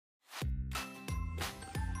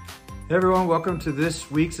Hey everyone, welcome to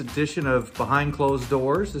this week's edition of Behind Closed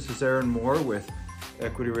Doors. This is Aaron Moore with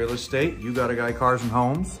Equity Real Estate. You Got a Guy Cars and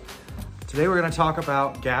Homes. Today we're going to talk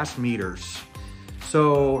about gas meters.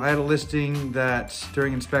 So I had a listing that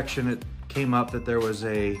during inspection it came up that there was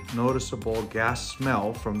a noticeable gas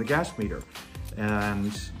smell from the gas meter,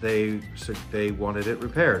 and they said they wanted it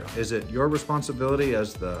repaired. Is it your responsibility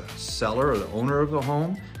as the seller or the owner of the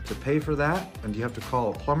home to pay for that? And do you have to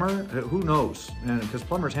call a plumber? Who knows? And because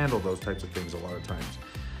plumbers handle those types of things a lot of times.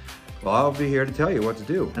 Well, I'll be here to tell you what to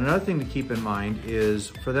do. And another thing to keep in mind is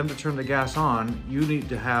for them to turn the gas on, you need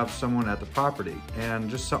to have someone at the property, and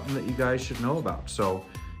just something that you guys should know about. So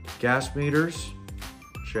gas meters,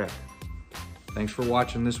 check. Thanks for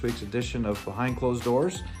watching this week's edition of Behind Closed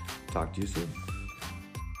Doors. Talk to you soon.